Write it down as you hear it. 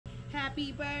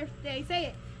Happy birthday. Say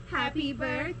it. Happy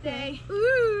birthday.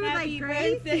 Ooh, Happy like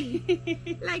birthday.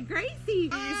 Gracie. Like Gracie.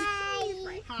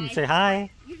 Hi. You say hi.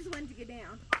 You just wanted to get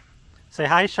down. Say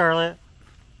hi, Charlotte.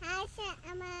 Hi,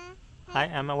 Emma. Hi,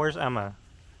 Emma. Where's Emma?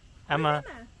 Emma.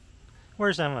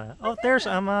 Where's Emma? Where's Emma? Oh, there's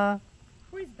Emma.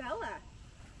 Where's Bella?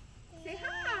 Say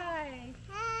hi.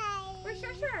 Hi. Where's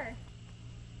Shar?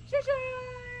 Shar.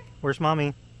 Where's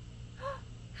Mommy? Hi.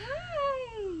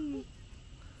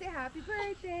 Say happy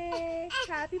birthday.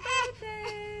 Happy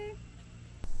birthday.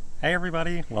 Hey,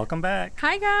 everybody. Welcome back.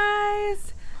 Hi,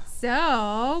 guys.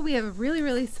 So, we have a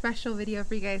really special video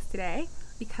for you guys today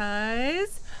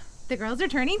because the girls are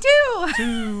turning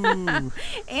 2.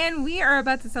 And we are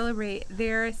about to celebrate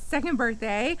their 2nd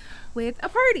birthday with a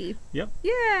party. Yep.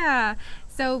 Yeah.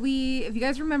 So if you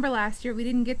guys remember last year, we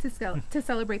didn't get to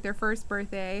celebrate their 1st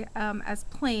birthday as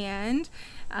planned.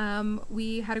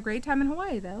 We had a great time in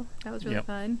Hawaii, though. That was really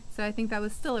fun. So I think that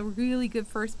was still a really good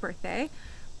 1st birthday.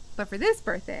 But for this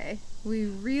birthday, we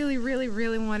really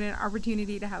wanted an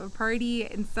opportunity to have a party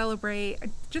and celebrate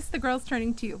just the girls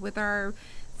turning 2 with our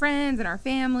friends and our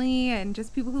family and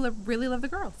just people who really love the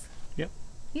girls. Yep.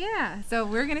 Yeah. So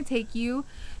we're going to take you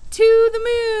to the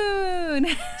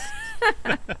moon.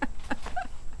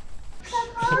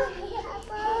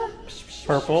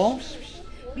 Purple.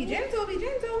 Be gentle, be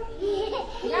gentle.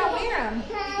 Yeah, wear them.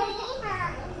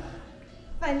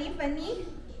 Funny.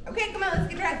 Okay, come on, let's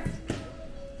get dressed.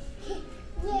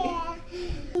 Yeah.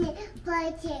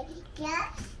 Yes.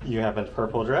 You have a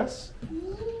purple dress?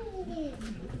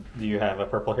 Do you have a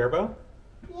purple hair bow?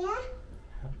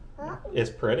 Yeah.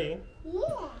 It's pretty.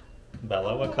 Yeah.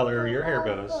 Bella, what color are your hair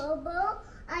bows?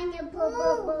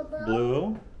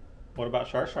 Blue. What about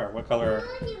Shar? What color?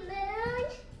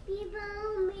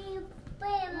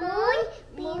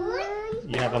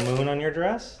 You have a moon on your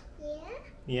dress? Yeah.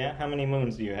 Yeah. How many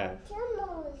moons do you have?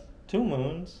 2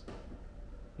 moons.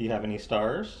 Do you have any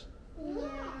stars? Yeah.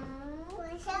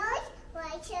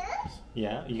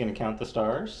 Yeah. You gonna count the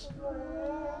stars?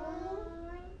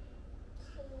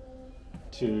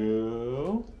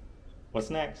 2. What's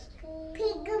next?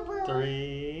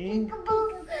 3.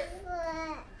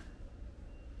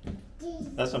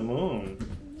 That's a moon.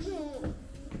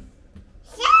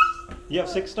 You have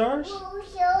 6 stars?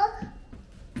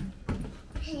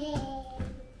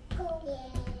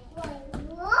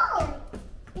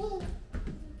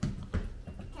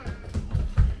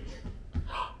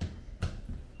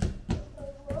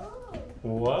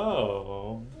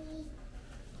 Whoa.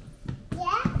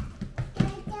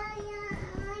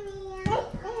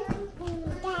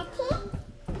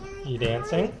 You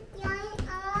dancing?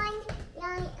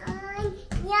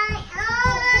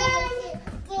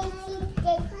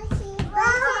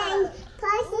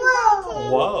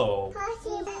 Whoa.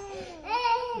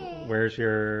 Where's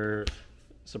your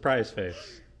surprise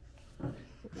face?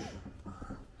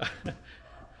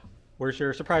 Where's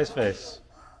your surprise face?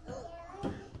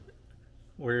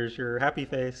 Where's your happy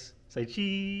face? Say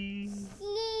cheese.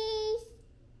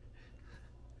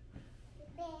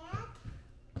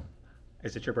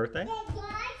 Is it your birthday?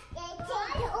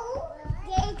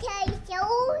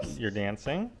 You're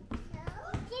dancing?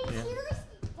 Yeah.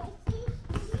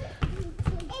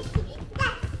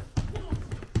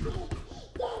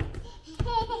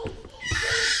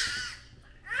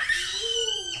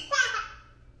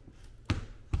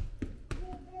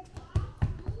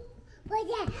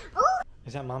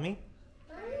 Is that Mommy?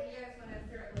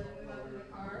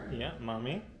 Yeah,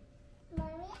 Mommy.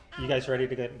 You guys ready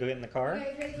to go get in the car? You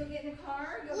guys ready to go get in the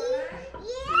car? Go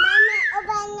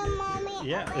bye-bye?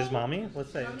 Yeah, is Mommy?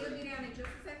 Let's say. Mommy will be down in just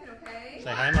a second, okay?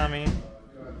 Say hi, Mommy.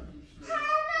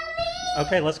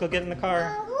 Okay, let's go get in the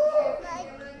car.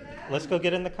 Let's go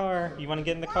get in the car. You want to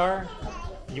get in the car?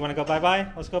 You want to go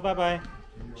bye-bye? Let's go bye-bye.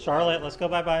 Charlotte, let's go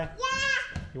bye-bye.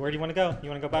 Where do you want to go? You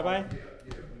want to go bye-bye?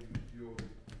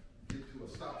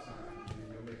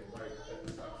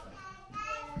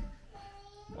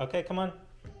 Okay, come on.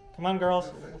 Come on,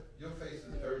 girls. Your face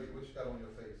is dirty. What you got on your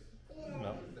face?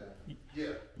 No.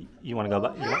 Yeah. You want to go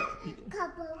by?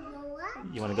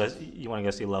 You want to go? You want to go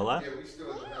see Lola? Yeah, we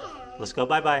still in the house. Let's go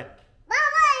bye-bye.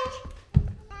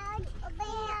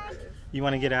 You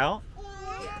want to get out?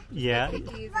 Yeah.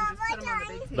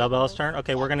 Bella's turn?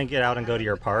 Okay, we're going to get out and go to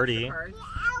your party.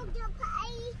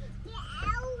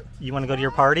 You want to go to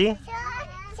your party?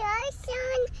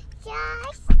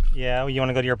 Yeah, you want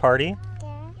to go to your party?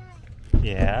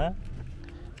 Yeah.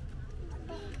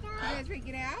 You guys ready to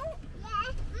get out?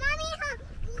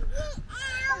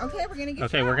 Okay, we're gonna get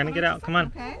Okay, we're gonna get out. Come on.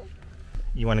 Okay.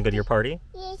 You want to go to your party?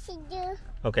 Yes, I do.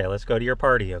 Okay, let's go to your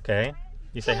party, okay?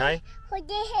 You say hi? Hold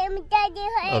your hand, Daddy.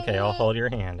 Okay, I'll hold your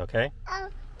hand, okay?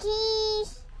 Okay.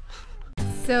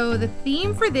 So the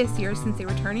theme for this year, since they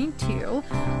were turning 2,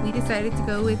 we decided to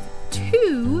go with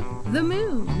To the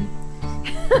Moon.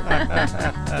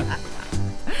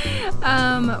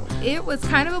 It was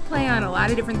kind of a play on a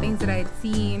lot of different things that I had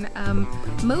seen,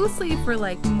 mostly for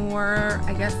like more,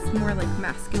 I guess, more like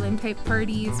masculine type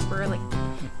parties for like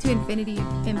To Infinity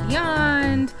and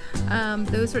Beyond,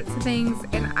 those sorts of things.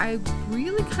 And I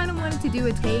really kind of wanted to do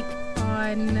a take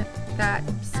on that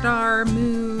star,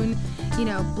 moon, you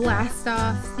know, blast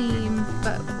off theme,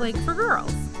 but like for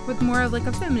girls with more of like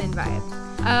a feminine vibe.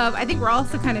 I think we're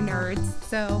also kind of nerds,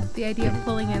 so the idea of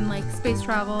pulling in like space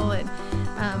travel and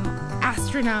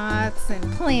astronauts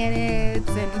and planets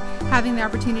and having the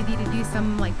opportunity to do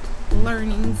some like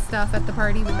learning stuff at the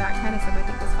party with that kind of stuff, I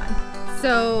think was fun.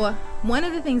 So one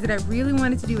of the things that I really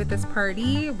wanted to do with this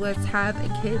party was have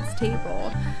a kids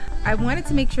table. I wanted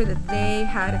to make sure that they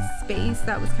had a space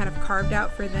that was kind of carved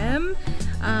out for them,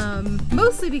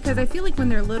 mostly because I feel like when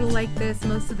they're little like this,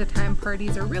 most of the time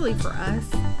parties are really for us.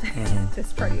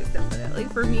 This party is definitely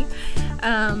for me,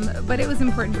 but it was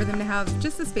important for them to have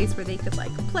just a space where they could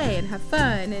like play and have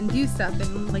fun and do stuff,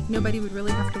 and like nobody would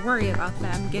really have to worry about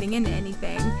them getting into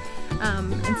anything.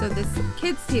 And so this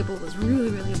kids table was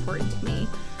really, really important to me.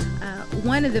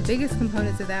 One of the biggest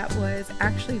components of that was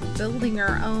actually building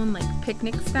our own like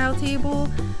picnic style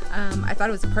table. I thought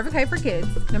it was a perfect height for kids,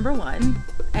 number one,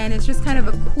 and it's just kind of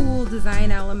a cool design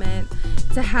element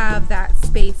to have that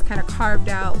space kind of carved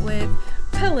out with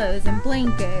pillows and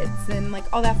blankets and like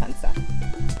all that fun stuff.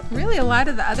 Really a lot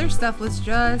of the other stuff was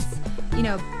just, you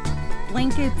know,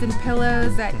 blankets and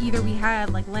pillows that either we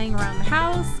had like laying around the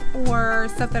house or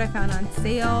stuff that I found on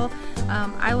sale.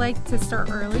 I like to start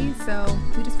early, so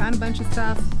we just found a bunch of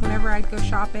stuff whenever I'd go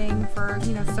shopping for,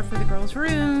 you know, stuff for the girls'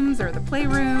 rooms or the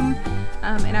playroom,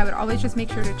 and I would always just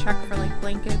make sure to check for like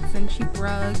blankets and cheap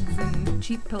rugs and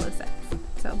cheap pillow sets.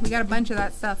 So we got a bunch of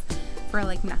that stuff for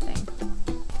like nothing.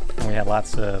 And we had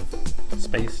lots of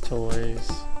space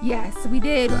toys. Yes, we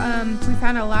did. We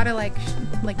found a lot of like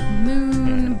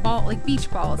moon ball, like beach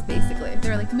balls, basically.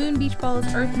 They're like moon beach balls,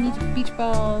 earth beach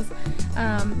balls.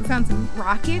 We found some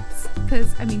rockets,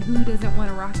 because I mean, who doesn't want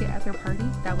a rocket at their party?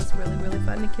 That was really, really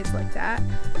fun. The kids like that.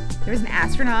 There was an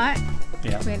astronaut.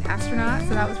 Yeah. We had an astronaut,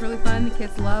 so that was really fun. The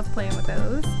kids love playing with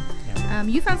those. Yeah.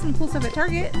 You found some cool stuff at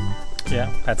Target. Yeah,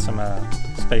 had some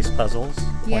space puzzles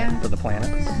for the planets.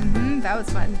 That was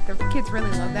fun. The kids really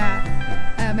love that.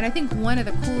 And I think one of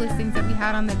the coolest things that we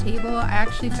had on the table, I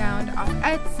actually found off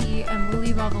Etsy, and we'll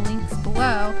leave all the links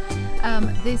below,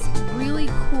 this really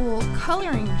cool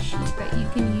coloring sheet that you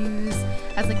can use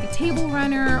as like a table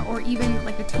runner or even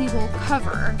like a table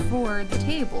cover for the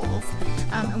tables.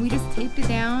 And we just taped it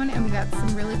down, and we got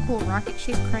some really cool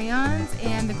rocket-shaped crayons,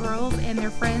 and the girls and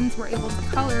their friends were able to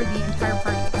color the entire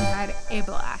party and had a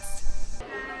blast.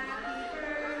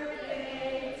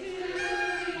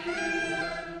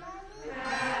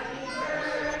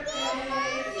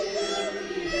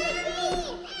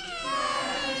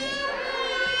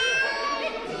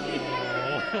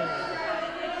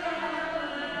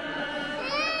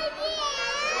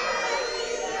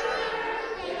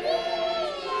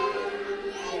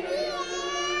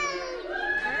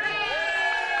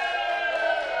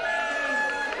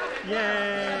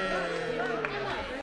 Yay!